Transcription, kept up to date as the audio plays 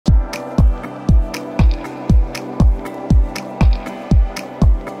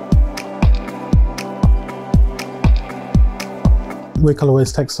We're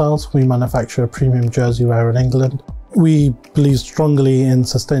Colourways Textiles. We manufacture premium jersey wear in England. We believe strongly in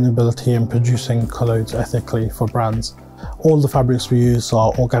sustainability and producing clothes ethically for brands. All the fabrics we use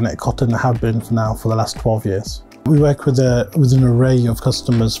are organic cotton and have been for the last 12 years. We work with an array of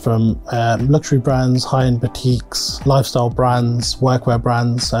customers from luxury brands, high-end boutiques, lifestyle brands, workwear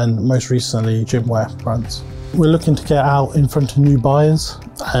brands, and most recently, gymwear brands. We're looking to get out in front of new buyers,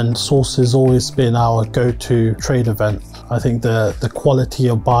 and Source has always been our go-to trade event. I think the quality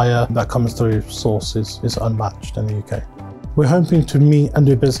of buyer that comes through Source is unmatched in the UK. We're hoping to meet and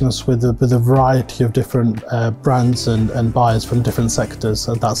do business with a variety of different brands and buyers from different sectors,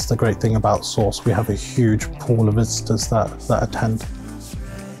 and that's the great thing about Source. We have a huge pool of visitors that attend.